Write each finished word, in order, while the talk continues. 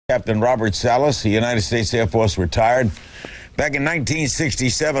Captain Robert Salas, the United States Air Force retired. Back in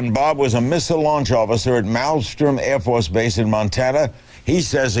 1967, Bob was a missile launch officer at Malmstrom Air Force Base in Montana. He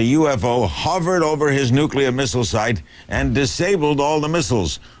says a UFO hovered over his nuclear missile site and disabled all the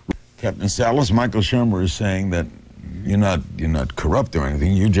missiles. Captain Salas, Michael Shermer is saying that you're not corrupt or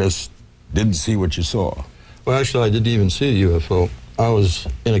anything. You just didn't see what you saw. Well, actually, I didn't even see a UFO. I was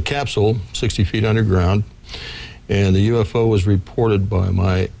in a capsule 60 feet underground, and the UFO was reported by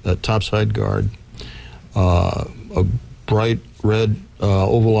my topside guard. A bright red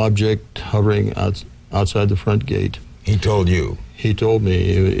oval object hovering outside the front gate. He told you? He told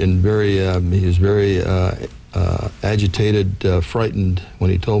me in very, he was very agitated, frightened when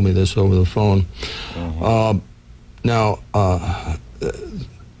he told me this over the phone. Now,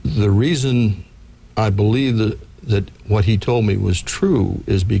 the reason I believe that what he told me was true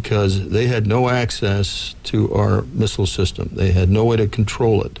is because they had no access to our missile system. They had no way to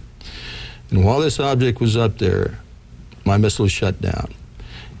control it. And while this object was up there, my missiles shut down.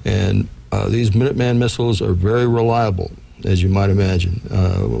 And these Minuteman missiles are very reliable, as you might imagine.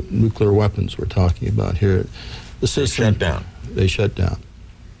 Nuclear weapons we're talking about here. The system, they shut down. They shut down.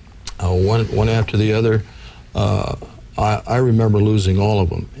 One after the other. I remember losing all of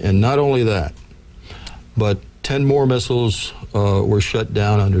them. And not only that, but 10 more missiles were shut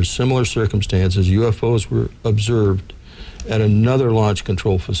down under similar circumstances. UFOs were observed at another launch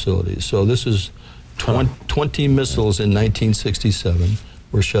control facility. So this is 20 missiles in 1967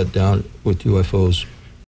 were shut down with UFOs